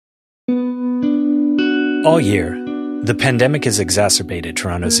All year, the pandemic has exacerbated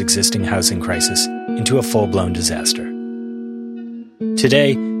Toronto's existing housing crisis into a full-blown disaster.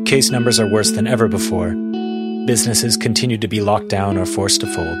 Today, case numbers are worse than ever before. Businesses continue to be locked down or forced to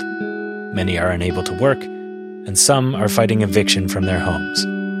fold. Many are unable to work, and some are fighting eviction from their homes.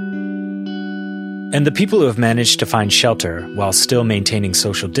 And the people who have managed to find shelter while still maintaining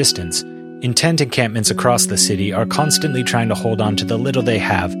social distance in tent encampments across the city are constantly trying to hold on to the little they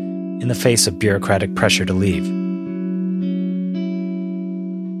have in the face of bureaucratic pressure to leave.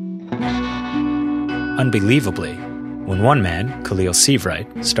 Unbelievably, when one man, Khalil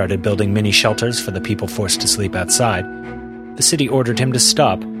Sievewright, started building mini shelters for the people forced to sleep outside, the city ordered him to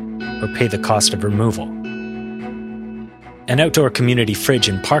stop or pay the cost of removal. An outdoor community fridge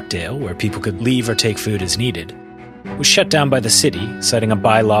in Parkdale, where people could leave or take food as needed, was shut down by the city, citing a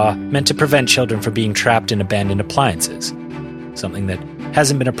bylaw meant to prevent children from being trapped in abandoned appliances, something that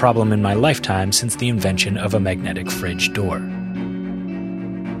hasn't been a problem in my lifetime since the invention of a magnetic fridge door.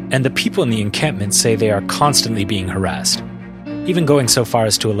 And the people in the encampment say they are constantly being harassed, even going so far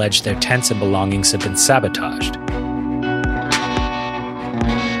as to allege their tents and belongings have been sabotaged.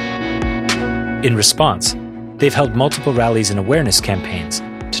 In response, they've held multiple rallies and awareness campaigns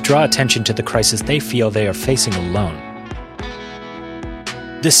to draw attention to the crisis they feel they are facing alone.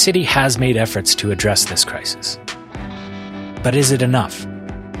 The city has made efforts to address this crisis. But is it enough?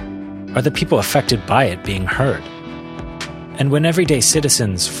 Are the people affected by it being heard? And when everyday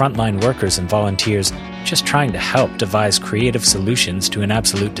citizens, frontline workers, and volunteers just trying to help devise creative solutions to an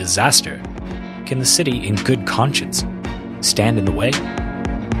absolute disaster, can the city, in good conscience, stand in the way?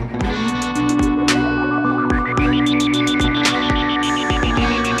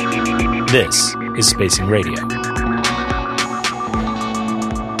 This is Spacing Radio.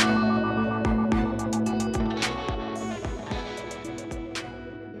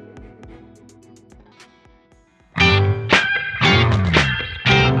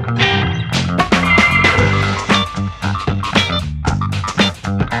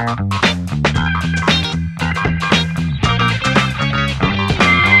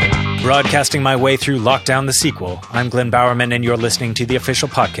 Broadcasting my way through Lockdown the Sequel, I'm Glenn Bowerman, and you're listening to the official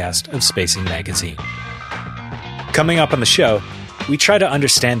podcast of Spacing Magazine. Coming up on the show, we try to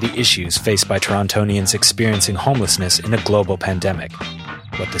understand the issues faced by Torontonians experiencing homelessness in a global pandemic,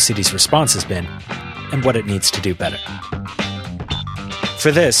 what the city's response has been, and what it needs to do better.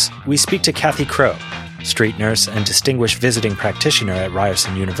 For this, we speak to Kathy Crow, street nurse and distinguished visiting practitioner at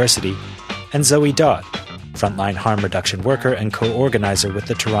Ryerson University, and Zoe Dodd, frontline harm reduction worker and co-organizer with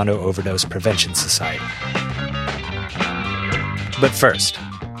the Toronto Overdose Prevention Society. But first,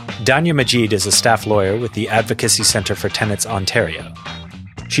 Danya Majid is a staff lawyer with the Advocacy Centre for Tenants Ontario.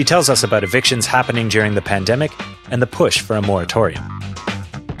 She tells us about evictions happening during the pandemic and the push for a moratorium.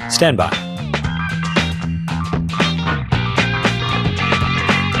 Stand by.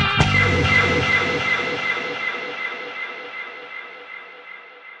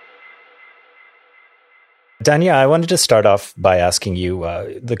 Danya, I wanted to start off by asking you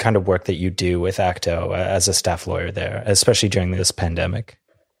the kind of work that you do with ACTO as a staff lawyer there, especially during this pandemic.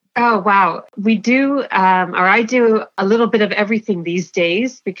 Oh, wow. We do, or I do a little bit of everything these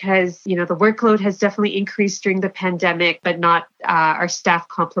days because, the workload has definitely increased during the pandemic, but not our staff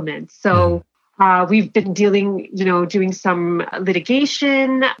complement. So we've been doing some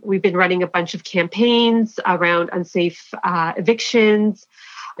litigation. We've been running a bunch of campaigns around unsafe evictions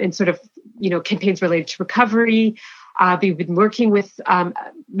and sort of, campaigns related to recovery. We've been working with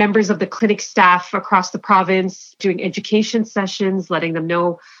members of the clinic staff across the province, doing education sessions, letting them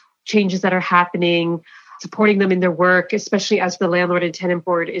know changes that are happening, supporting them in their work, especially as the Landlord and Tenant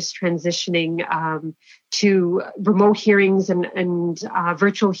Board is transitioning to remote hearings and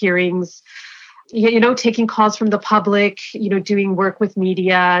virtual hearings. Taking calls from the public, doing work with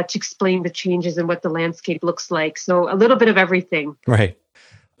media to explain the changes and what the landscape looks like. So a little bit of everything. Right.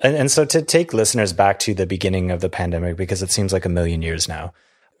 And so to take listeners back to the beginning of the pandemic, because it seems like a million years now,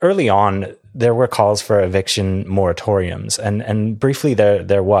 early on, there were calls for eviction moratoriums. And briefly,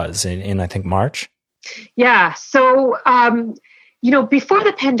 there was in I think, March. Yeah. So, before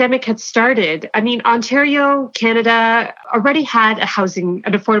the pandemic had started, Ontario, Canada already had an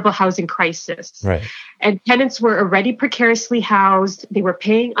affordable housing crisis. Right. And tenants were already precariously housed. They were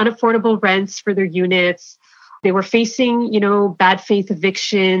paying unaffordable rents for their units. They were facing, bad faith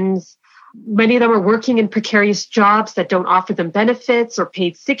evictions. Many of them are working in precarious jobs that don't offer them benefits or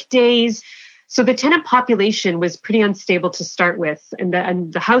paid sick days. So the tenant population was pretty unstable to start with. And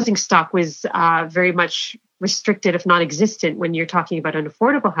the housing stock was very much restricted, if non-existent, when you're talking about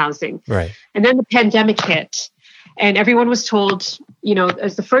unaffordable housing. Right. And then the pandemic hit. And everyone was told,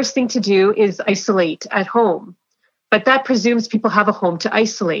 as the first thing to do is isolate at home. But that presumes people have a home to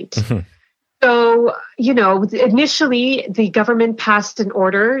isolate. So, initially the government passed an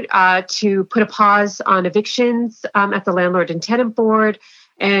order to put a pause on evictions at the Landlord and Tenant Board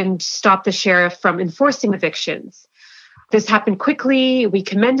and stop the sheriff from enforcing evictions. This happened quickly. We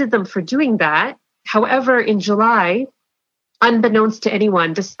commended them for doing that. However, in July, unbeknownst to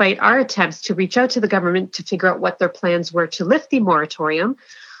anyone, despite our attempts to reach out to the government to figure out what their plans were to lift the moratorium,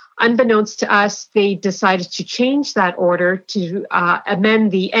 unbeknownst to us, they decided to change that order to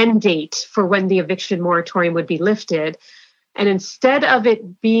amend the end date for when the eviction moratorium would be lifted. And instead of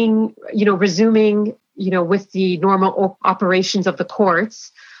it being, resuming, with the normal operations of the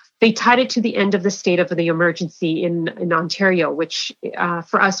courts, they tied it to the end of the state of the emergency in Ontario, which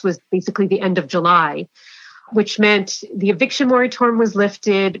for us was basically the end of July, which meant the eviction moratorium was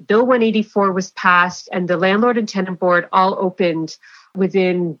lifted, Bill 184 was passed, and the Landlord and Tenant Board all opened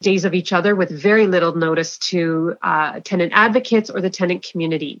within days of each other with very little notice to tenant advocates or the tenant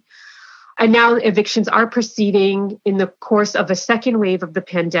community. And now evictions are proceeding in the course of a second wave of the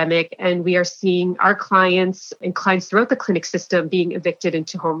pandemic, and we are seeing our clients and clients throughout the clinic system being evicted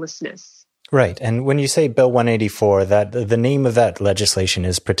into homelessness. Right. And when you say Bill 184, that the name of that legislation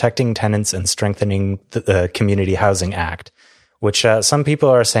is Protecting Tenants and Strengthening the Community Housing Act, which some people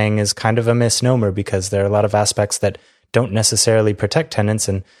are saying is kind of a misnomer because there are a lot of aspects that don't necessarily protect tenants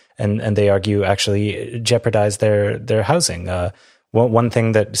and they argue actually jeopardize their housing. One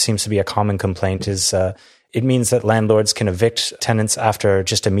thing that seems to be a common complaint is it means that landlords can evict tenants after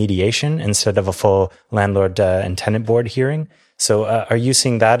just a mediation instead of a full landlord and tenant board hearing. So are you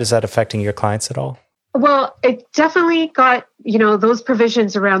seeing that? Is that affecting your clients at all? Well, it definitely got, those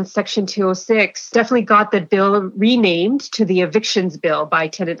provisions around Section 206 definitely got the bill renamed to the evictions bill by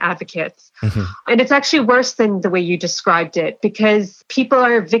tenant advocates. Mm-hmm. And it's actually worse than the way you described it because people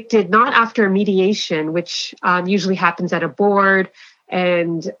are evicted not after a mediation, which usually happens at a board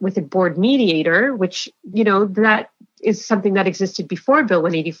and with a board mediator, which, that is something that existed before Bill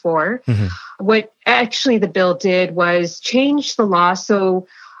 184. Mm-hmm. What actually the bill did was change the law so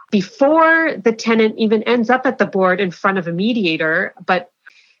before the tenant even ends up at the board in front of a mediator, but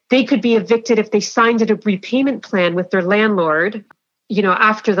they could be evicted if they signed a repayment plan with their landlord,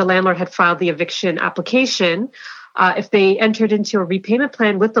 after the landlord had filed the eviction application. If they entered into a repayment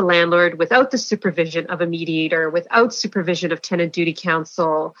plan with the landlord without the supervision of a mediator, without supervision of tenant duty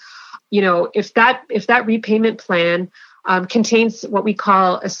counsel, if that repayment plan contains what we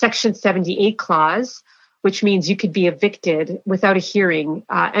call a Section 78 clause, which means you could be evicted without a hearing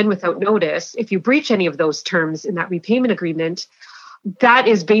and without notice. If you breach any of those terms in that repayment agreement, that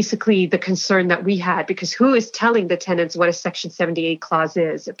is basically the concern that we had, because who is telling the tenants what a Section 78 clause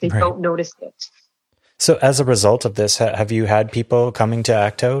is if they don't notice it? So as a result of this, have you had people coming to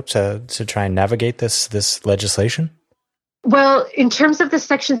ACTO to try and navigate this legislation? Well, in terms of the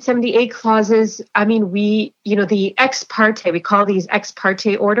Section 78 clauses, the ex parte, we call these ex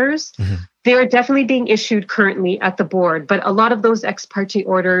parte orders. Mm-hmm. They are definitely being issued currently at the board, but a lot of those ex parte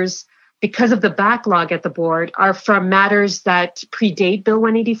orders, because of the backlog at the board, are from matters that predate Bill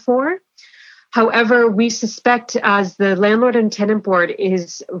 184. However, we suspect as the Landlord and Tenant Board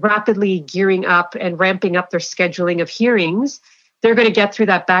is rapidly gearing up and ramping up their scheduling of hearings, they're going to get through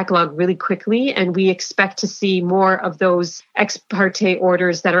that backlog really quickly, and we expect to see more of those ex parte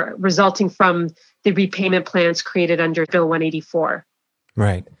orders that are resulting from the repayment plans created under Bill 184.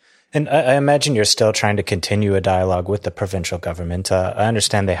 Right. And I imagine you're still trying to continue a dialogue with the provincial government. I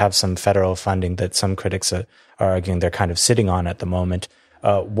understand they have some federal funding that some critics are arguing they're kind of sitting on at the moment.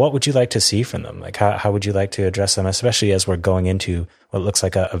 What would you like to see from them? Like, how would you like to address them, especially as we're going into what looks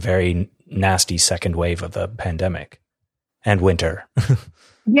like a very nasty second wave of the pandemic and winter?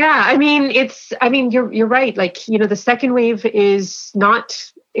 Yeah, you're right. Like, the second wave is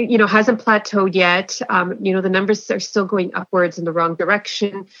not, hasn't plateaued yet. The numbers are still going upwards in the wrong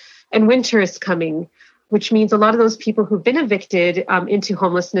direction. And winter is coming, which means a lot of those people who've been evicted into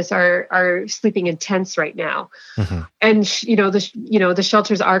homelessness are sleeping in tents right now. Mm-hmm. And the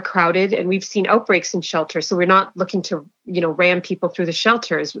shelters are crowded, and we've seen outbreaks in shelters. So we're not looking to ram people through the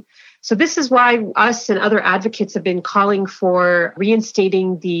shelters. So this is why us and other advocates have been calling for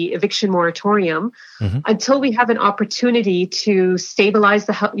reinstating the eviction moratorium until we have an opportunity to stabilize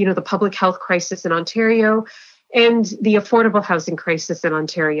the public health crisis in Ontario and the affordable housing crisis in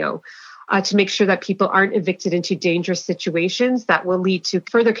Ontario. To make sure that people aren't evicted into dangerous situations that will lead to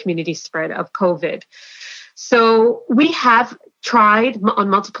further community spread of COVID. So we have tried on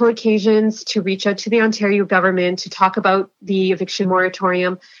multiple occasions to reach out to the Ontario government to talk about the eviction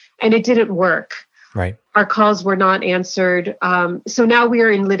moratorium, and it didn't work. Right. Our calls were not answered. So now we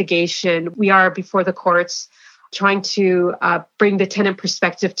are in litigation. We are before the courts trying to bring the tenant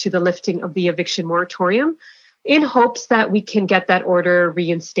perspective to the lifting of the eviction moratorium in hopes that we can get that order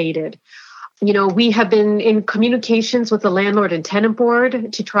reinstated. We have been in communications with the landlord and tenant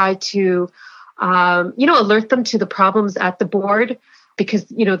board to try to, alert them to the problems at the board because,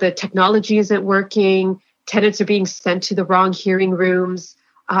 the technology isn't working. Tenants are being sent to the wrong hearing rooms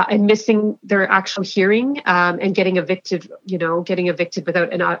and missing their actual hearing and getting evicted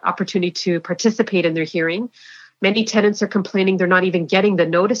without an opportunity to participate in their hearing. Many tenants are complaining they're not even getting the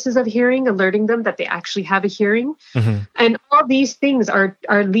notices of hearing, alerting them that they actually have a hearing. Mm-hmm. And all these things are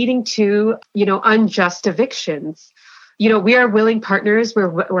leading to, unjust evictions. We are willing partners.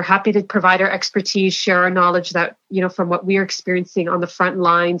 We're happy to provide our expertise, share our knowledge that, from what we are experiencing on the front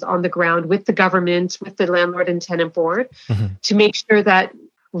lines, on the ground, with the government, with the landlord and tenant board, to make sure that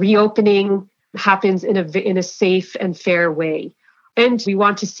reopening happens in a safe and fair way. And we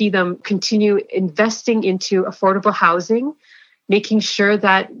want to see them continue investing into affordable housing, making sure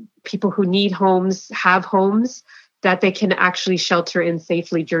that people who need homes have homes that they can actually shelter in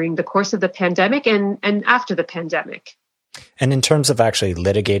safely during the course of the pandemic and after the pandemic. And in terms of actually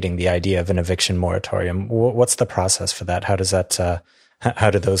litigating the idea of an eviction moratorium, what's the process for that? How does that? How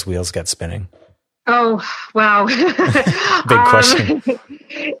do those wheels get spinning? Oh, wow. Big question.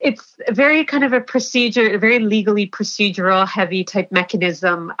 It's very kind of a procedure, a very legally procedural heavy type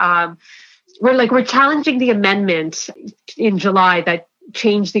mechanism. We're challenging the amendment in July that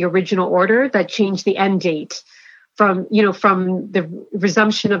changed the original order, that changed the end date from the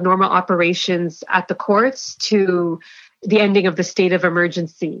resumption of normal operations at the courts to the ending of the state of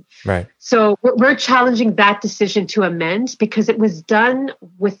emergency. Right. So we're challenging that decision to amend because it was done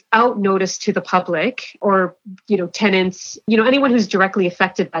without notice to the public or, tenants, anyone who's directly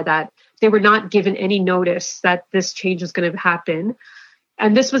affected by that. They were not given any notice that this change was going to happen.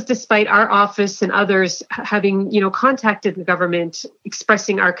 And this was despite our office and others having, contacted the government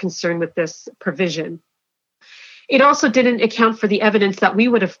expressing our concern with this provision. It also didn't account for the evidence that we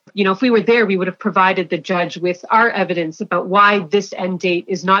would have, if we were there, we would have provided the judge with our evidence about why this end date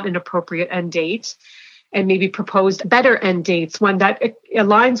is not an appropriate end date and maybe proposed better end dates, one that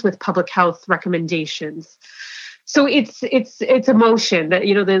aligns with public health recommendations. So it's a motion that,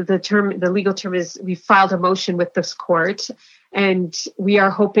 the legal term is we filed a motion with this court and we are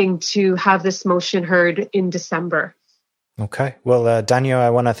hoping to have this motion heard in December. Okay. Well, Danielle,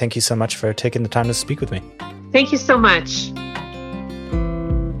 I want to thank you so much for taking the time to speak with me. Thank you so much.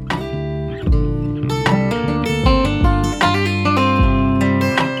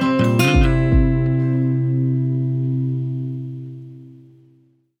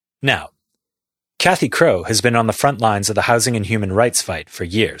 Now, Cathy Crowe has been on the front lines of the housing and human rights fight for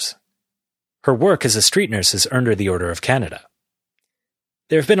years. Her work as a street nurse has earned her the Order of Canada.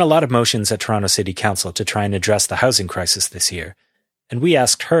 There have been a lot of motions at Toronto City Council to try and address the housing crisis this year, and we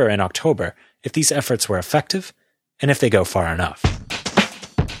asked her in October if these efforts were effective and if they go far enough.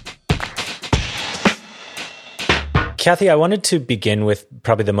 Cathy, I wanted to begin with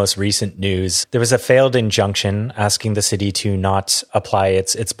probably the most recent news. There was a failed injunction asking the city to not apply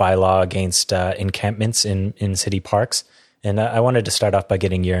its bylaw against encampments in city parks. And I wanted to start off by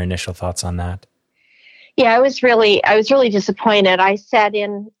getting your initial thoughts on that. Yeah, I was really disappointed. I sat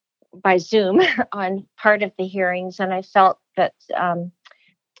in by Zoom on part of the hearings, and I felt that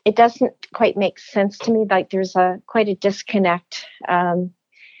it doesn't quite make sense to me. Like there's quite a disconnect,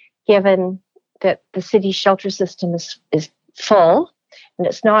 given that the city shelter system is full, and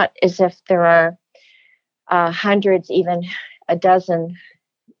it's not as if there are hundreds, even a dozen,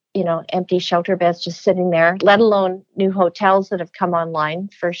 empty shelter beds just sitting there, let alone new hotels that have come online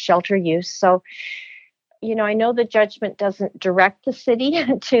for shelter use. So, I know the judgment doesn't direct the city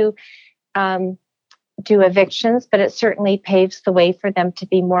to do evictions, but it certainly paves the way for them to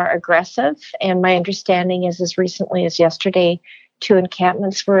be more aggressive. And my understanding is as recently as yesterday, 2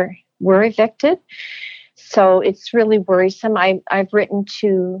 encampments were evicted. So it's really worrisome. I've written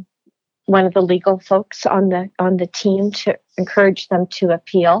to one of the legal folks on the team to encourage them to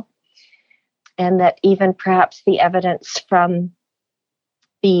appeal, and that even perhaps the evidence from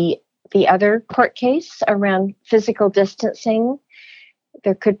the other court case around physical distancing,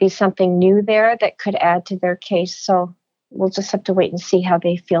 there could be something new there that could add to their case. So we'll just have to wait and see how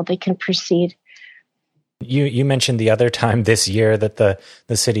they feel they can proceed. You mentioned the other time this year that the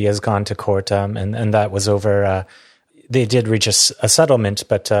city has gone to court, and that was over. They did reach a settlement,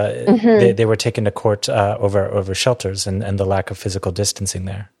 but they were taken to court over shelters and the lack of physical distancing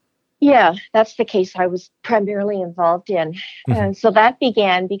there. Yeah, that's the case I was primarily involved in. And so that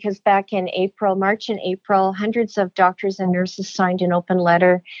began because back in March and April, hundreds of doctors and nurses signed an open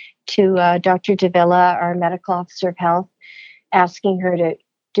letter to Dr. Davila, our medical officer of health, asking her to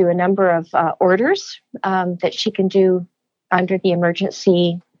do a number of orders that she can do under the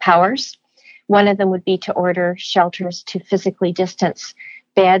emergency powers. One of them would be to order shelters to physically distance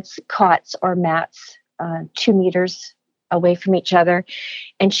beds, cots, or mats 2 meters away from each other.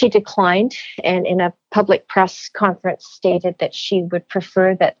 And she declined, and in a public press conference stated that she would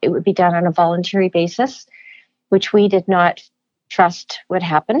prefer that it would be done on a voluntary basis, which we did not trust would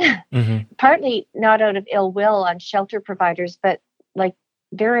happen. Partly not out of ill will on shelter providers, but like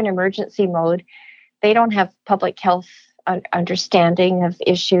they're in emergency mode. They don't have public health understanding of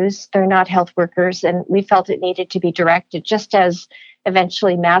issues. They're not health workers, and we felt it needed to be directed, just as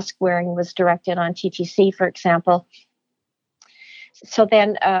eventually mask wearing was directed on TTC, for example. So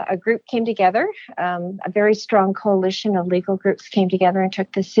then a group came together, a very strong coalition of legal groups came together and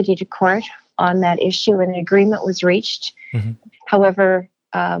took the city to court on that issue, and an agreement was reached. However,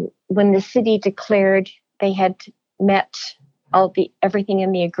 when the city declared they had met everything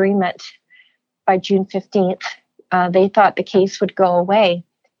in the agreement by June 15th, they thought the case would go away,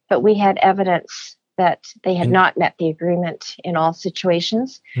 but we had evidence that they had not met the agreement in all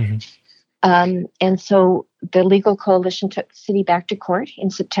situations. And so the legal coalition took the city back to court in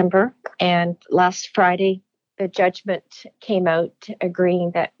September. And last Friday, the judgment came out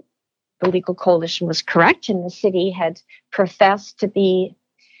agreeing that the legal coalition was correct and the city had professed to be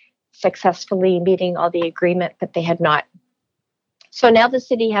successfully meeting all the agreement that they had not. So now the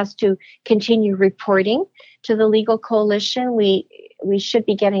city has to continue reporting to the legal coalition. We should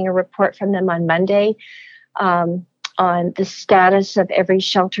be getting a report from them on Monday on the status of every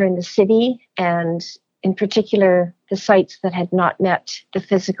shelter in the city, and in particular, the sites that had not met the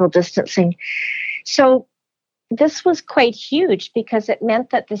physical distancing. So this was quite huge because it meant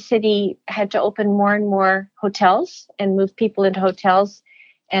that the city had to open more and more hotels and move people into hotels,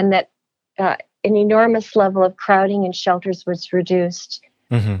 and that an enormous level of crowding in shelters was reduced.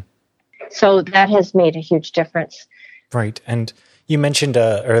 So that has made a huge difference. Right. And you mentioned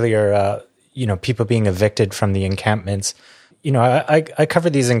earlier, people being evicted from the encampments. I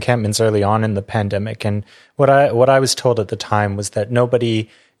covered these encampments early on in the pandemic, and what I was told at the time was that nobody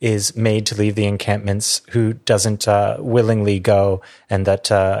is made to leave the encampments who doesn't willingly go, and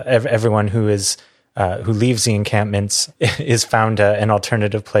that everyone who leaves the encampments is found an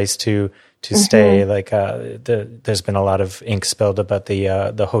alternative place to stay. Like there's been a lot of ink spilled about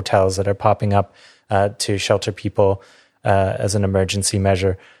the hotels that are popping up to shelter people as an emergency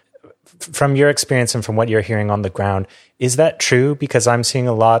measure. From your experience and from what you're hearing on the ground, is that true? Because I'm seeing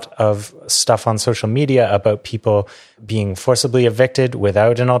a lot of stuff on social media about people being forcibly evicted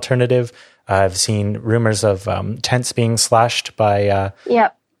without an alternative. I've seen rumors of tents being slashed by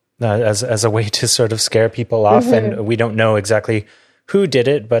as a way to sort of scare people off, and we don't know exactly who did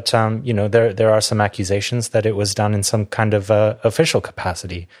it, but there are some accusations that it was done in some kind of official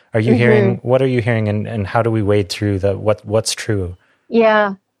capacity. Are you hearing? What are you hearing, and how do we wade through what's true?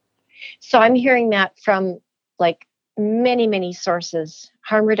 Yeah. So I'm hearing that from like many, many sources: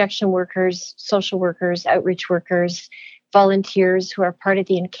 harm reduction workers, social workers, outreach workers, volunteers who are part of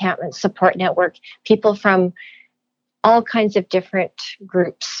the encampment support network, people from all kinds of different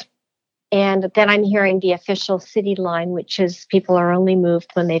groups. And then I'm hearing the official city line, which is people are only moved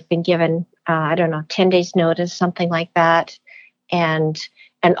when they've been given, 10 days notice, something like that, and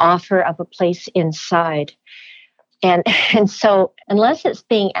an offer of a place inside. And so unless it's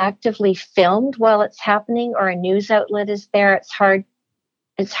being actively filmed while it's happening or a news outlet is there, it's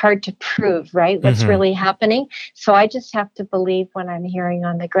hard to prove, right, what's really happening. So I just have to believe when I'm hearing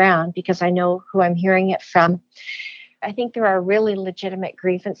on the ground because I know who I'm hearing it from. I think there are really legitimate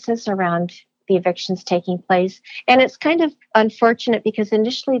grievances around the evictions taking place. And it's kind of unfortunate because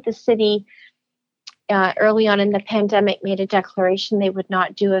initially the city, early on in the pandemic, made a declaration they would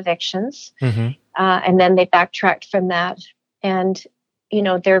not do evictions. And then they backtracked from that. And,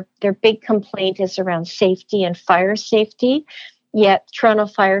 their big complaint is around safety and fire safety. Yet Toronto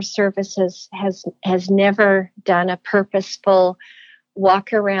Fire Services has never done a purposeful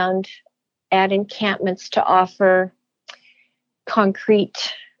walk around at encampments to offer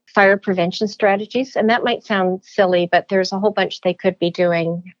concrete fire prevention strategies. And that might sound silly, but there's a whole bunch they could be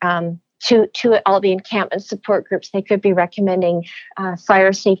doing. To all the encampment support groups, they could be recommending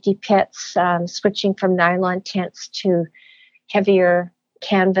fire safety pits, switching from nylon tents to heavier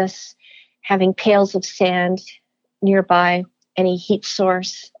canvas, having pails of sand nearby, any heat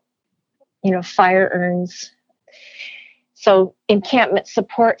source, fire urns. So encampment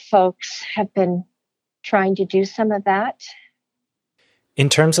support folks have been trying to do some of that. In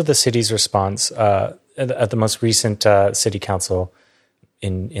terms of the city's response, at the most recent city council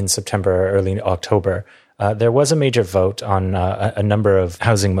in September or early October, there was a major vote on a number of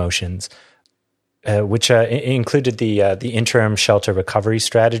housing motions, which included the interim shelter recovery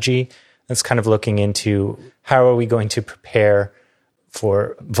strategy. That's kind of looking into how are we going to prepare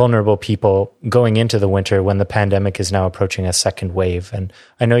for vulnerable people going into the winter when the pandemic is now approaching a second wave. And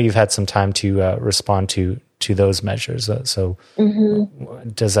I know you've had some time to respond to those measures. So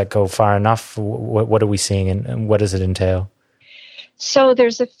does that go far enough? What are we seeing and what does it entail? So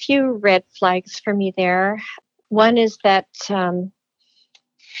there's a few red flags for me there. One is that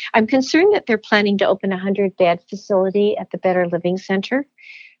I'm concerned that they're planning to open a 100-bed facility at the Better Living Center.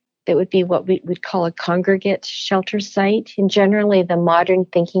 That would be what we would call a congregate shelter site. And generally, the modern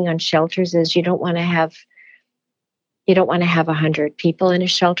thinking on shelters is you don't want to have 100 people in a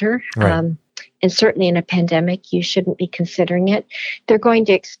shelter. Right. And certainly in a pandemic, you shouldn't be considering it. They're going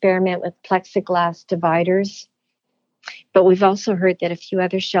to experiment with plexiglass dividers. But we've also heard that a few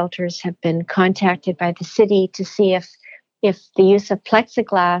other shelters have been contacted by the city to see if the use of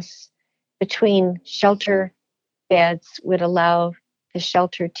plexiglass between shelter beds would allow the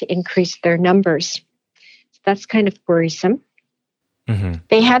shelter to increase their numbers. So that's kind of worrisome. Mm-hmm.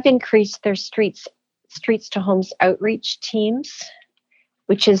 They have increased their streets to homes outreach teams,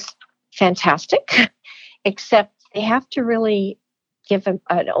 which is fantastic, except they have to really give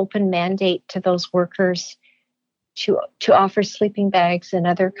an open mandate to those workers to offer sleeping bags and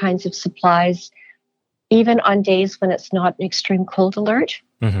other kinds of supplies, even on days when it's not an extreme cold alert.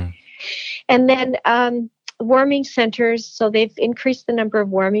 Mm-hmm. And then warming centers. So they've increased the number of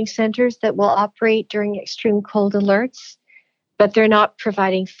warming centers that will operate during extreme cold alerts, but they're not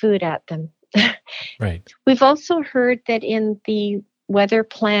providing food at them. Right. We've also heard that in the weather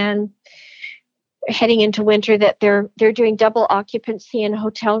plan heading into winter that they're doing double occupancy in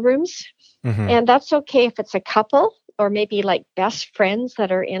hotel rooms. Mm-hmm. And that's okay if it's a couple or maybe like best friends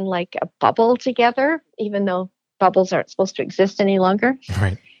that are in like a bubble together, even though bubbles aren't supposed to exist any longer.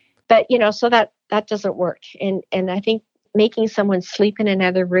 Right. But, so that doesn't work. And I think making someone sleep in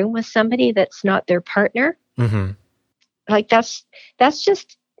another room with somebody that's not their partner, mm-hmm. like that's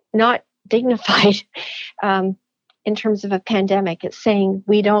just not dignified in terms of a pandemic. It's saying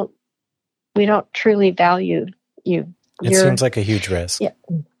we don't truly value you. It seems like a huge risk.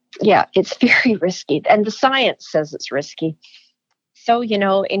 Yeah, it's very risky. And the science says it's risky. So,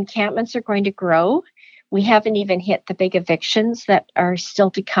 encampments are going to grow. We haven't even hit the big evictions that are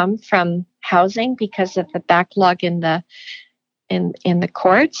still to come from housing because of the backlog in the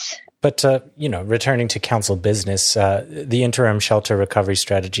courts. But, returning to council business, the interim shelter recovery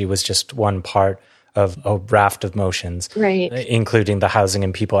strategy was just one part of a raft of motions, right, including the Housing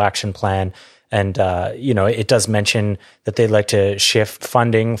and People Action Plan. And, it does mention that they'd like to shift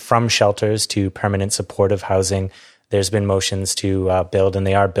funding from shelters to permanent supportive housing. There's been motions to build, and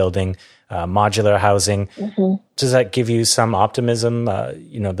they are building modular housing. Mm-hmm. Does that give you some optimism,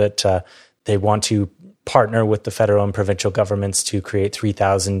 that they want to partner with the federal and provincial governments to create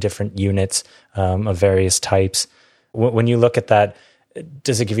 3,000 different units of various types? When you look at that,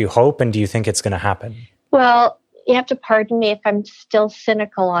 does it give you hope, and do you think it's going to happen? Well, you have to pardon me if I'm still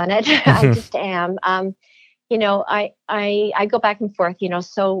cynical on it. I just am. I go back and forth,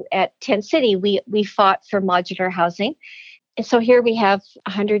 so at Tent City, we fought for modular housing. And so here we have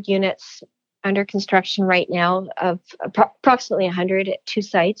 100 units under construction right now, of approximately 100 at 2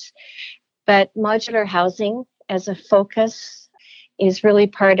 sites. But modular housing as a focus is really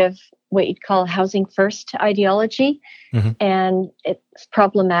part of what you'd call housing first ideology. Mm-hmm. And it's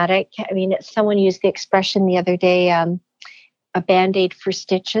problematic. I mean, someone used the expression the other day, a Band-Aid for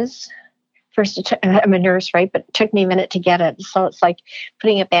stitches. First, I'm a nurse, right? But it took me a minute to get it. So it's like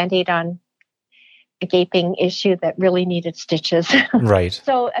putting a Band-Aid on a gaping issue that really needed stitches. Right.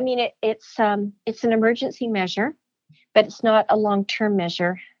 So, I mean, it's an emergency measure, but it's not a long-term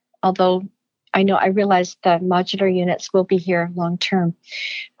measure, although I realize the modular units will be here long-term.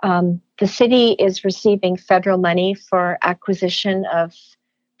 The city is receiving federal money for acquisition of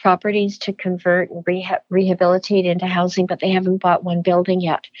properties to convert and rehabilitate into housing, but they haven't bought one building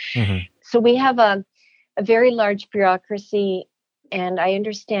yet. Mm-hmm. So we have a very large bureaucracy, and I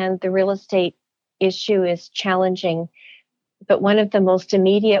understand the real estate issue is challenging, but one of the most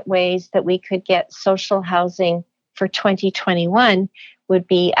immediate ways that we could get social housing for 2021 would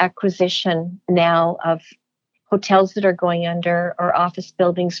be acquisition now of hotels that are going under or office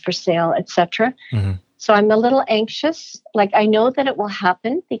buildings for sale, etc. Mm-hmm. So I'm a little anxious. Like, I know that it will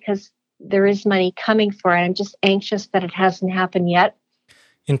happen because there is money coming for it. I'm just anxious that it hasn't happened yet.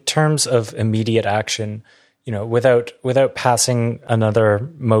 In terms of immediate action, without passing another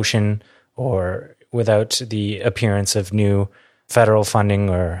motion or without the appearance of new federal funding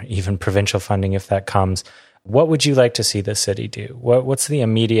or even provincial funding, if that comes, what would you like to see the city do? What's the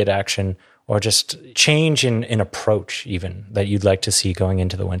immediate action or just change in approach even that you'd like to see going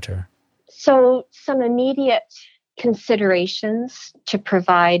into the winter? So some immediate considerations to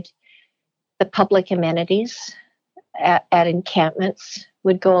provide the public amenities at encampments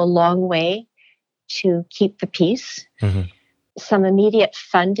would go a long way to keep the peace. Mm-hmm. Some immediate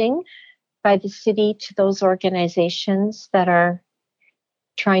funding by the city to those organizations that are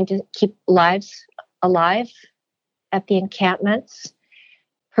trying to keep lives alive at the encampments,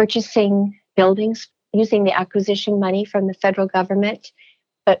 purchasing buildings using the acquisition money from the federal government,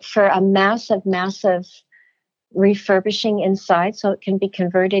 but for a massive refurbishing inside so it can be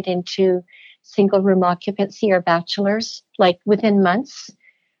converted into single room occupancy or bachelors, like within months.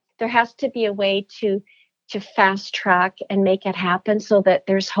 There has to be a way to fast track and make it happen so that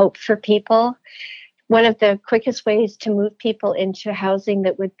there's hope for people. One of the quickest ways to move people into housing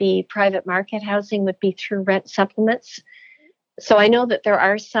that would be private market housing would be through rent supplements. So I know that there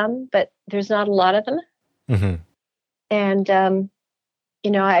are some, but there's not a lot of them. Mm-hmm. And,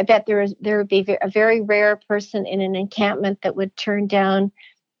 I bet there would be a very rare person in an encampment that would turn down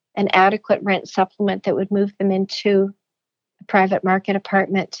an adequate rent supplement that would move them into a private market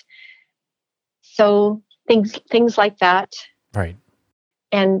apartment. So things like that. Right.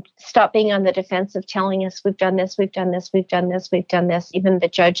 And stop being on the defensive, telling us we've done this, we've done this, we've done this, we've done this. Even the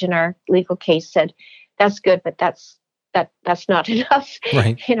judge in our legal case said, that's good, but that's not enough.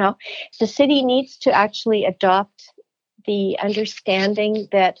 Right. The city needs to actually adopt the understanding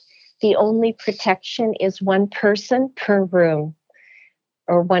that the only protection is one person per room,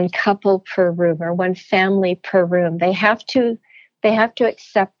 or one couple per room, or one family per room. They have to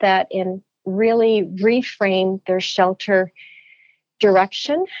accept that and really reframe their shelter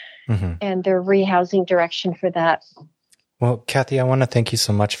direction mm-hmm. and their rehousing direction for that. Well, Kathy, I want to thank you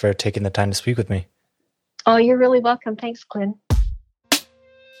so much for taking the time to speak with me. Oh, you're really welcome. Thanks, Glenn.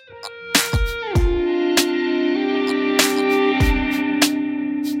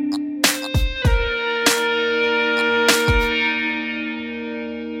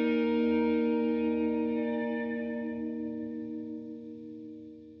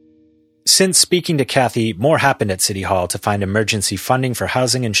 Since speaking to Kathy, more happened at City Hall to find emergency funding for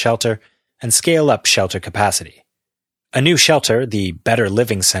housing and shelter and scale up shelter capacity. A new shelter, the Better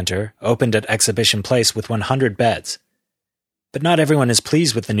Living Center, opened at Exhibition Place with 100 beds. But not everyone is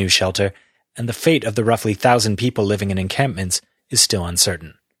pleased with the new shelter, and the fate of the roughly 1,000 people living in encampments is still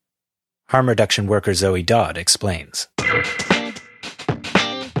uncertain. Harm reduction worker Zoe Dodd explains.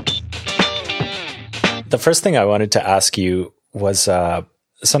 The first thing I wanted to ask you was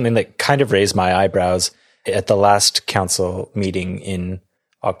something that kind of raised my eyebrows at the last council meeting in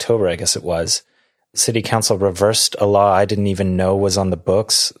October, I guess it was. City Council reversed a law I didn't even know was on the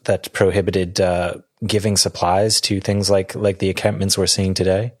books that prohibited giving supplies to things like the encampments we're seeing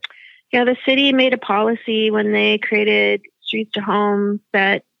today. Yeah, the city made a policy when they created Streets to Homes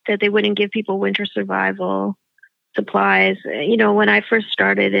that they wouldn't give people winter survival supplies. When I first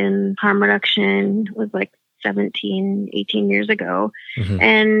started in harm reduction, it was like 17, 18 years ago. Mm-hmm.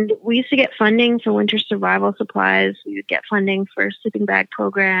 And we used to get funding for winter survival supplies. We would get funding for sleeping bag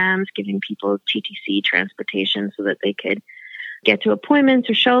programs, giving people TTC transportation so that they could get to appointments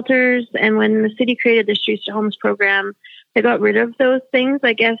or shelters. And when the city created the Streets to Homes program, they got rid of those things.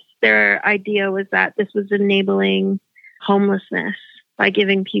 I guess their idea was that this was enabling homelessness by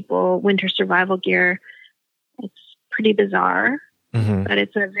giving people winter survival gear. It's pretty bizarre. Mm-hmm. But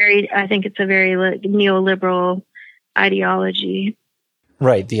I think it's a very neoliberal ideology.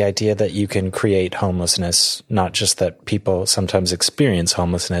 Right. The idea that you can create homelessness, not just that people sometimes experience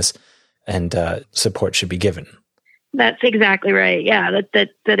homelessness, and support should be given. That's exactly right. Yeah.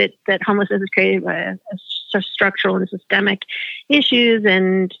 That homelessness is created by structural and systemic issues.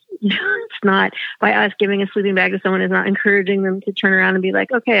 And it's not by us giving a sleeping bag to someone is not encouraging them to turn around and be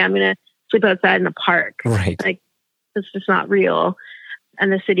like, okay, I'm going to sleep outside in a park. Right. Like, it's just not real. And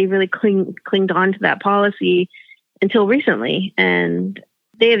the city really clinged on to that policy until recently. And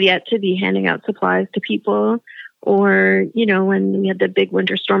they have yet to be handing out supplies to people. Or, when we had the big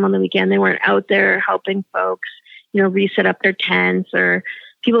winter storm on the weekend, they weren't out there helping folks, reset up their tents, or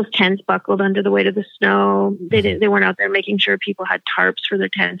people's tents buckled under the weight of the snow. They weren't out there making sure people had tarps for their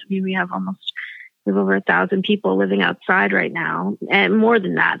tents. I mean, we have over 1,000 people living outside right now. And more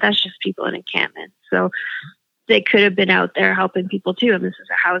than that, that's just people in encampments. So they could have been out there helping people too. And this is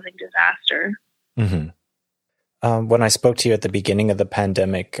a housing disaster. Mm-hmm. When I spoke to you at the beginning of the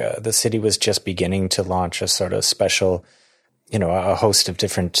pandemic, the city was just beginning to launch a sort of special, a host of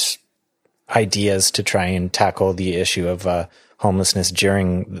different ideas to try and tackle the issue of homelessness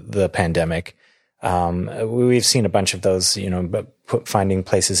during the pandemic. We've seen a bunch of those, finding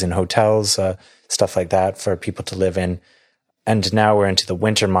places in hotels, stuff like that for people to live in. And now we're into the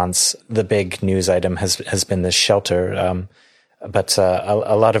winter months. The big news item has been this shelter. But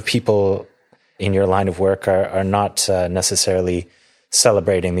a lot of people in your line of work are not necessarily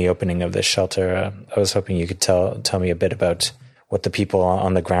celebrating the opening of this shelter. I was hoping you could tell me a bit about what the people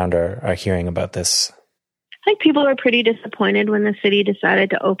on the ground are hearing about this. I think people are pretty disappointed when the city decided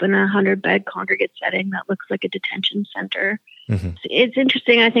to open a 100-bed congregate setting that looks like a detention center. Mm-hmm. It's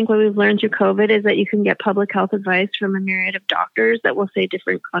interesting. I think what we've learned through COVID is that you can get public health advice from a myriad of doctors that will say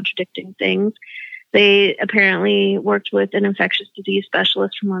different contradicting things. They apparently worked with an infectious disease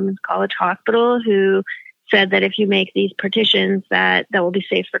specialist from Women's College Hospital who said that if you make these partitions that will be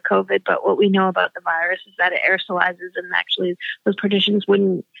safe for COVID. But what we know about the virus is that it aerosolizes, and actually those partitions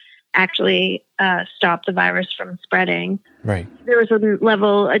wouldn't actually stop the virus from spreading. Right. There was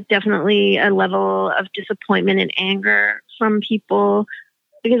definitely a level of disappointment and anger from people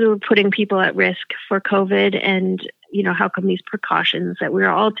because we were putting people at risk for COVID. And, how come these precautions that we're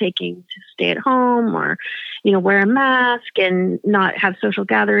all taking to stay at home or, wear a mask and not have social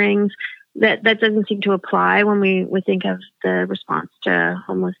gatherings, that doesn't seem to apply when we think of the response to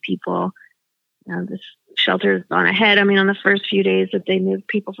homeless people. This shelter's gone ahead. I mean, on the first few days that they moved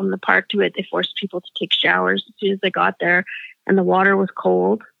people from the park to it, they forced people to take showers as soon as they got there, and the water was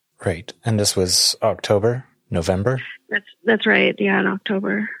cold. Right. And this was November? That's right. Yeah, in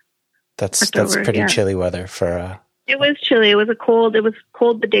October. That's pretty chilly weather for... It was chilly. It was cold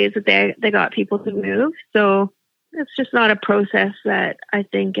the days that they got people to move. So it's just not a process that I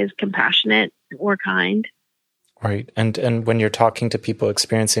think is compassionate or kind. Right. And when you're talking to people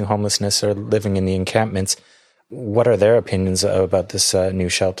experiencing homelessness or living in the encampments, what are their opinions about this new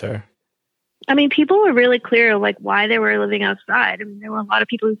shelter? I mean, people were really clear, why they were living outside. I mean, there were a lot of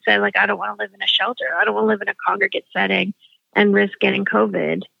people who said, I don't want to live in a shelter. I don't want to live in a congregate setting and risk getting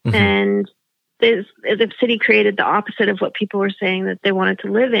COVID. Mm-hmm. And the city created the opposite of what people were saying that they wanted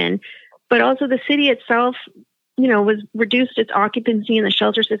to live in. But also the city itself, was reduced its occupancy in the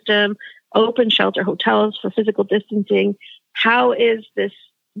shelter system, open shelter hotels for physical distancing. How is this,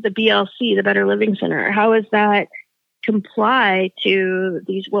 the BLC, the Better Living Center, how is that comply to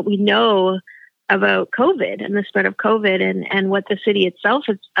what we know about COVID and the spread of COVID and what the city itself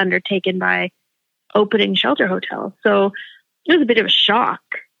has undertaken by opening shelter hotels? So it was a bit of a shock,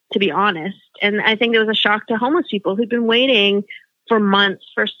 to be honest. And I think it was a shock to homeless people who'd been waiting for months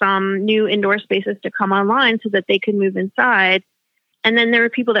for some new indoor spaces to come online so that they could move inside. And then there were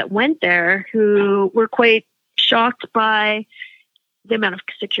people that went there who were quite shocked by the amount of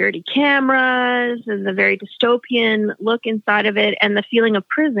security cameras and the very dystopian look inside of it and the feeling of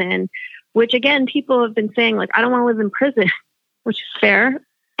prison, which again, people have been saying, I don't want to live in prison, which is fair.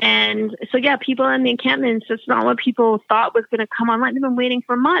 And so, yeah, people in the encampments, it's not what people thought was going to come online. They've been waiting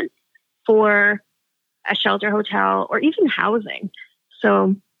for months for a shelter hotel or even housing.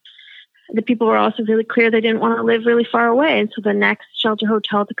 So the people were also really clear they didn't want to live really far away. And so the next shelter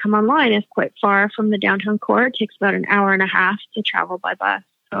hotel to come online is quite far from the downtown core. It takes about an hour and a half to travel by bus.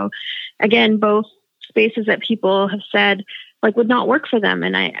 So again, both spaces that people have said would not work for them.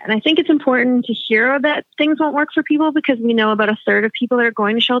 And I think it's important to hear that things won't work for people because we know about a third of people that are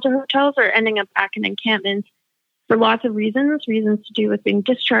going to shelter hotels are ending up back in encampments for lots of reasons to do with being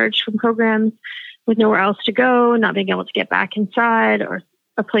discharged from programs with nowhere else to go, not being able to get back inside, or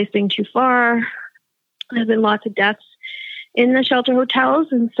a place being too far. There's been lots of deaths in the shelter hotels.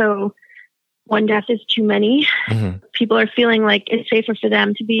 And so one death is too many. Mm-hmm. People are feeling like it's safer for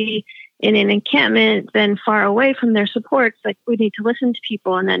them to be in an encampment than far away from their supports. We need to listen to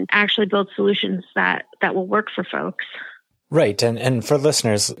people and then actually build solutions that will work for folks. Right. And for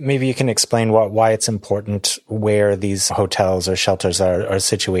listeners, maybe you can explain why it's important where these hotels or shelters are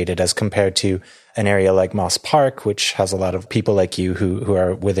situated as compared to an area like Moss Park, which has a lot of people like you who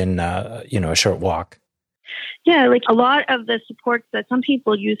are within, a short walk. Yeah, a lot of the supports that some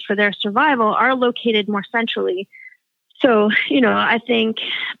people use for their survival are located more centrally. So, I think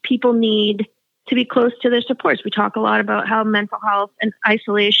people need to be close to their supports. We talk a lot about how mental health and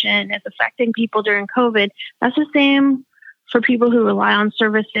isolation is affecting people during COVID. That's the same for people who rely on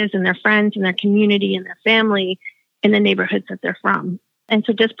services and their friends and their community and their family in the neighborhoods that they're from. And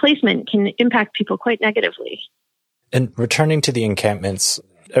so displacement can impact people quite negatively. And returning to the encampments,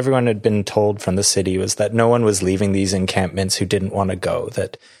 everyone had been told from the city was that no one was leaving these encampments who didn't want to go,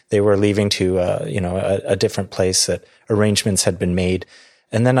 that they were leaving to, a different place, that arrangements had been made.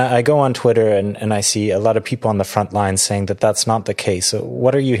 And then I go on Twitter and I see a lot of people on the front lines saying that that's not the case. So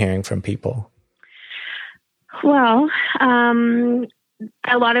what are you hearing from people? Well,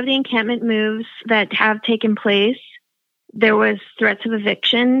 a lot of the encampment moves that have taken place, there was threats of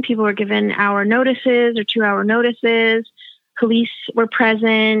eviction. People were given hour notices or 2-hour notices. Police were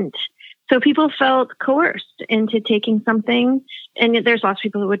present. So people felt coerced into taking something. And there's lots of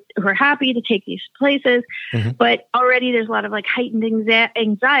people who are happy to take these places. Mm-hmm. But already there's a lot of heightened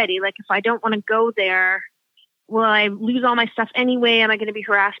anxiety. Like, if I don't want to go there, will I lose all my stuff anyway? Am I going to be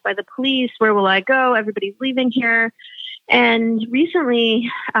harassed by the police? Where will I go? Everybody's leaving here. And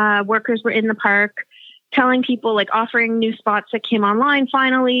recently, workers were in the park telling people, offering new spots that came online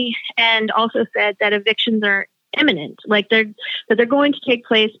finally, and also said that evictions are imminent, that they're going to take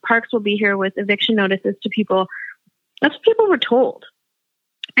place. Parks will be here with eviction notices to people. That's what people were told.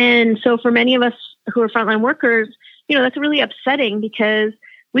 And so for many of us who are frontline workers, that's really upsetting, because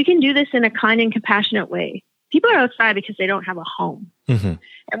we can do this in a kind and compassionate way. People are outside because they don't have a home. Mm-hmm.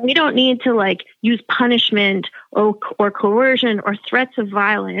 And we don't need to use punishment or coercion or threats of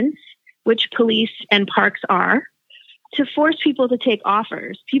violence, which police and parks are, to force people to take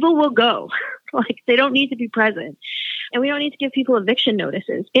offers. People will go. They don't need to be present. And we don't need to give people eviction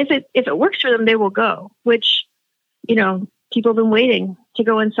notices. If it works for them, they will go, which, people have been waiting to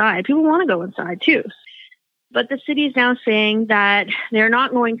go inside. People want to go inside too. But the city is now saying that they're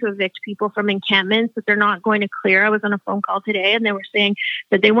not going to evict people from encampments, that they're not going to clear. I was on a phone call today and they were saying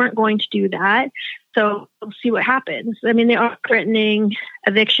that they weren't going to do that. So we'll see what happens. I mean, they are threatening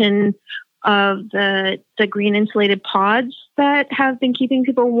eviction of the green insulated pods that have been keeping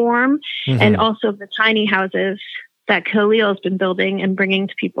people warm, mm-hmm. and also the tiny houses that Khalil has been building and bringing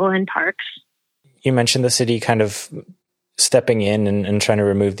to people in parks. You mentioned the city kind of stepping in and trying to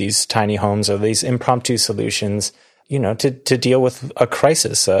remove these tiny homes or these impromptu solutions, to deal with a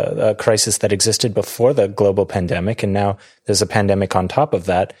crisis that existed before the global pandemic. And now there's a pandemic on top of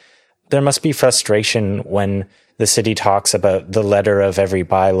that. There must be frustration when the city talks about the letter of every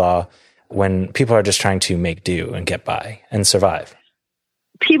bylaw, when people are just trying to make do and get by and survive.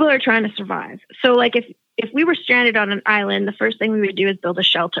 People are trying to survive. So if we were stranded on an island, the first thing we would do is build a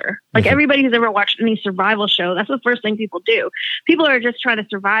shelter. Mm-hmm. Everybody who's ever watched any survival show, that's the first thing people do. People are just trying to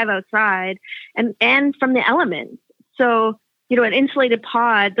survive outside and from the elements. So, an insulated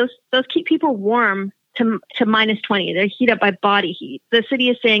pod, those keep people warm to minus 20. They're heat up by body heat. The city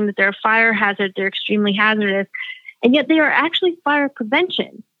is saying that they're a fire hazard. They're extremely hazardous. And yet they are actually fire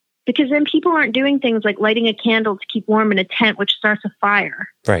prevention, because then people aren't doing things like lighting a candle to keep warm in a tent, which starts a fire.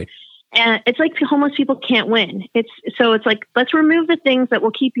 Right. And it's homeless people can't win. Let's remove the things that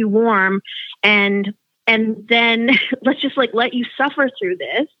will keep you warm, and then let's just let you suffer through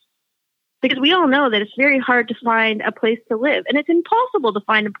this, because we all know that it's very hard to find a place to live, and it's impossible to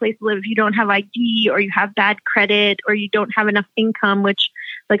find a place to live if you don't have ID, or you have bad credit, or you don't have enough income, which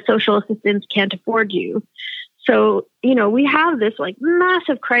social assistance can't afford you. So, we have this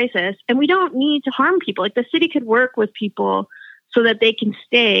massive crisis, and we don't need to harm people. The city could work with people so that they can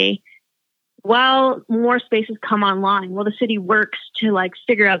stay while more spaces come online, while the city works to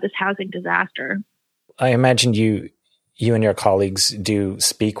figure out this housing disaster. I imagine you and your colleagues do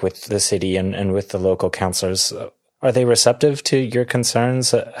speak with the city and with the local councillors. Are they receptive to your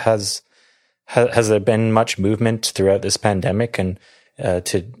concerns? Has there been much movement throughout this pandemic and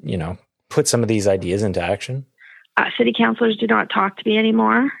to put some of these ideas into action? City councillors do not talk to me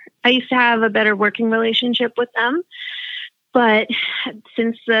anymore. I used to have a better working relationship with them. But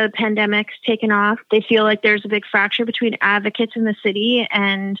since the pandemic's taken off, they feel like there's a big fracture between advocates in the city.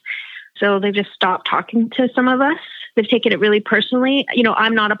 And so they've just stopped talking to some of us. They've taken it really personally.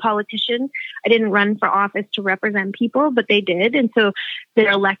 I'm not a politician. I didn't run for office to represent people, but they did. And so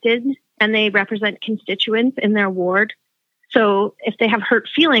they're elected and they represent constituents in their ward. So if they have hurt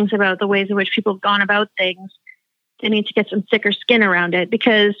feelings about the ways in which people have gone about things, they need to get some thicker skin around it,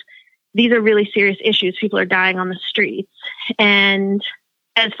 because these are really serious issues. People are dying on the streets. And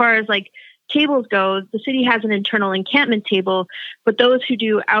as far as tables go, the city has an internal encampment table, but those who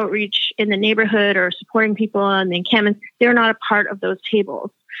do outreach in the neighborhood or supporting people on the encampments, they're not a part of those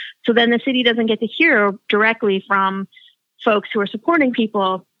tables. So then the city doesn't get to hear directly from folks who are supporting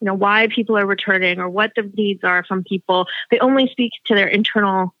people, why people are returning or what the needs are from people. They only speak to their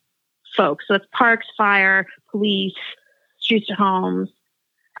internal folks. So it's parks, fire, police, streets to homes.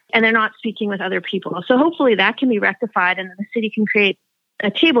 And they're not speaking with other people. So hopefully that can be rectified, and the city can create a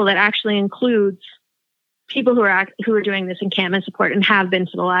table that actually includes people who are doing this encampment support and have been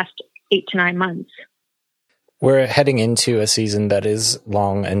for the last 8 to 9 months. We're heading into a season that is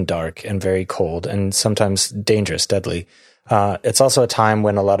long and dark and very cold and sometimes dangerous, deadly. It's also a time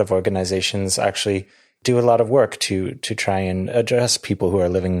when a lot of organizations actually do a lot of work to try and address people who are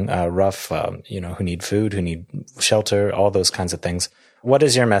living rough, who need food, who need shelter, all those kinds of things. What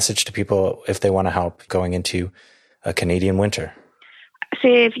is your message to people if they want to help going into a Canadian winter?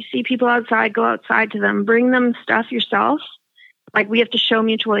 Say if you see people outside, go outside to them, bring them stuff yourself. Like, we have to show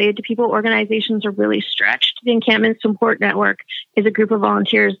mutual aid to people. Organizations are really stretched. The Encampment Support Network is a group of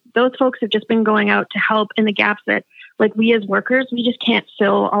volunteers. Those folks have just been going out to help in the gaps that, like, we as workers, we just can't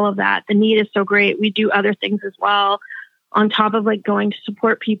fill all of that. The need is so great. We do other things as well on top of, like, going to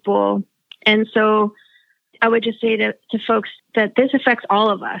support people. And so I would just say to folks that this affects all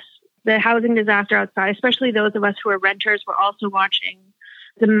of us. The housing disaster outside, especially those of us who are renters, we're also watching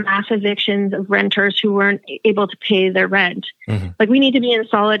the mass evictions of renters who weren't able to pay their rent. Mm-hmm. Like, we need to be in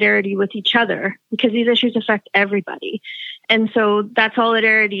solidarity with each other because these issues affect everybody. And so that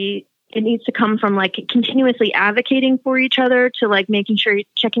solidarity, it needs to come from, like, continuously advocating for each other to, like, making sure you're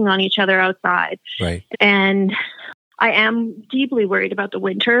checking on each other outside. Right. And I am deeply worried about the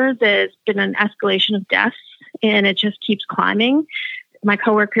winter. There's been an escalation of deaths and it just keeps climbing. My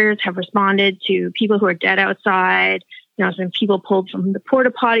coworkers have responded to people who are dead outside. You know, there's been people pulled from the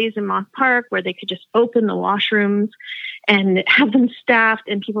porta potties in Moss Park where they could just open the washrooms and have them staffed,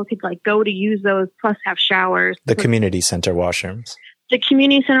 and people could, like, go to use those, plus have showers. The community center washrooms. The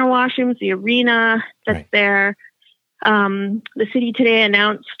community center washrooms, the arena that's there. The city today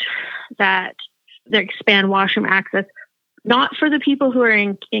announced that they expand washroom access, not for the people who are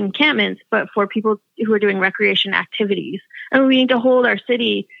in encampments, but for people who are doing recreation activities. And we need to hold our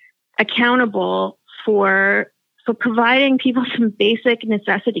city accountable for providing people some basic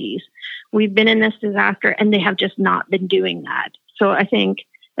necessities. We've been in this disaster and they have just not been doing that. So I think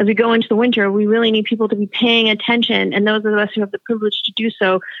as we go into the winter, we really need people to be paying attention, and those of us who have the privilege to do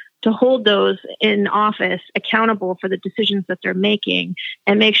so, to hold those in office accountable for the decisions that they're making,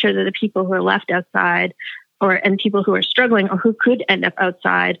 and make sure that the people who are left outside and people who are struggling or who could end up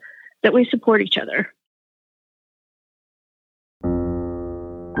outside, that we support each other.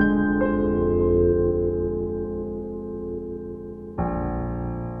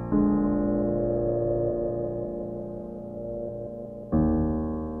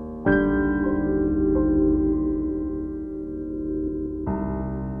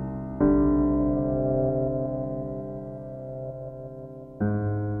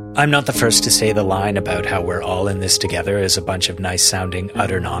 I'm not the first to say the line about how we're all in this together is a bunch of nice-sounding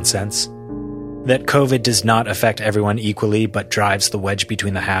utter nonsense. That COVID does not affect everyone equally, but drives the wedge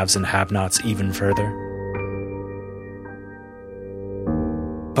between the haves and have-nots even further.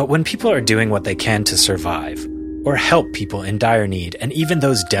 But when people are doing what they can to survive, or help people in dire need, and even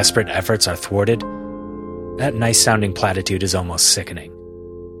those desperate efforts are thwarted, that nice-sounding platitude is almost sickening.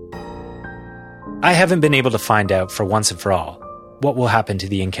 I haven't been able to find out, for once and for all, what will happen to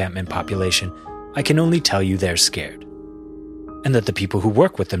the encampment population. I can only tell you they're scared. And that the people who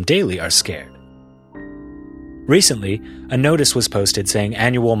work with them daily are scared. Recently, a notice was posted saying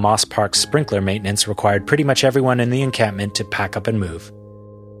annual Moss Park sprinkler maintenance required pretty much everyone in the encampment to pack up and move.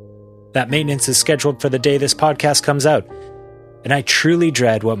 That maintenance is scheduled for the day this podcast comes out, and I truly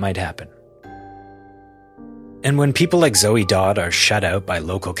dread what might happen. And when people like Zoe Dodd are shut out by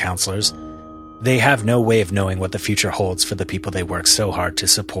local councillors, they have no way of knowing what the future holds for the people they work so hard to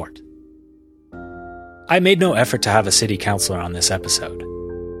support. I made no effort to have a city councillor on this episode,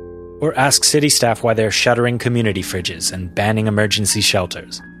 or ask city staff why they're shuttering community fridges and banning emergency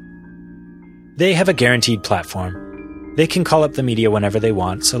shelters. They have a guaranteed platform. They can call up the media whenever they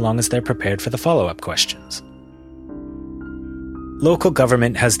want, so long as they're prepared for the follow-up questions. Local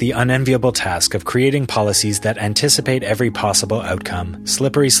government has the unenviable task of creating policies that anticipate every possible outcome,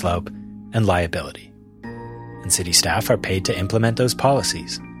 slippery slope, and liability. And city staff are paid to implement those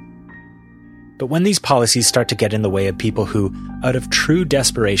policies. But when these policies start to get in the way of people who, out of true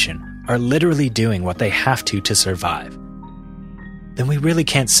desperation, are literally doing what they have to survive, then we really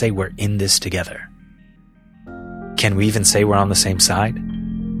can't say we're in this together. Can we even say we're on the same side?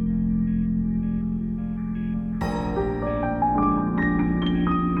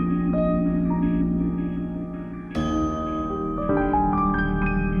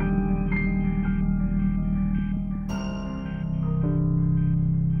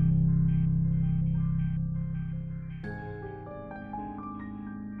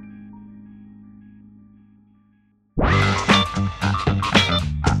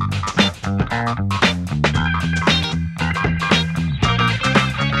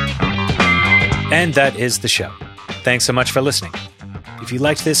 And that is the show. Thanks so much for listening. If you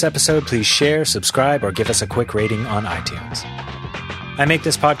liked this episode, please share, subscribe, or give us a quick rating on iTunes. I make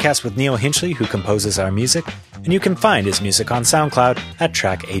this podcast with Neil Hinchley, who composes our music, and you can find his music on SoundCloud at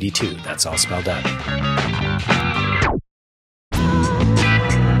track 82. That's all spelled out.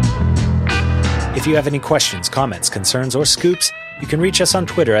 If you have any questions, comments, concerns, or scoops, you can reach us on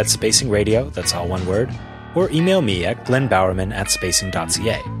Twitter at Spacing Radio, that's all one word, or email me at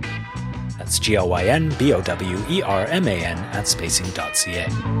glynbowerman@spacing.ca. That's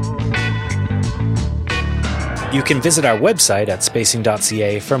GLYNBOWERMAN@spacing.ca. You can visit our website at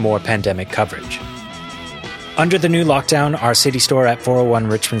spacing.ca for more pandemic coverage. Under the new lockdown, our city store at 401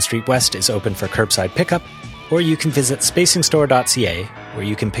 Richmond Street West is open for curbside pickup, or you can visit spacingstore.ca, where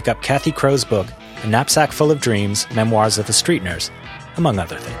you can pick up Kathy Crow's book, A Knapsack Full of Dreams, Memoirs of a Street Nurse, among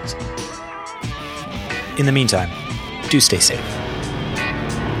other things. In the meantime, do stay safe.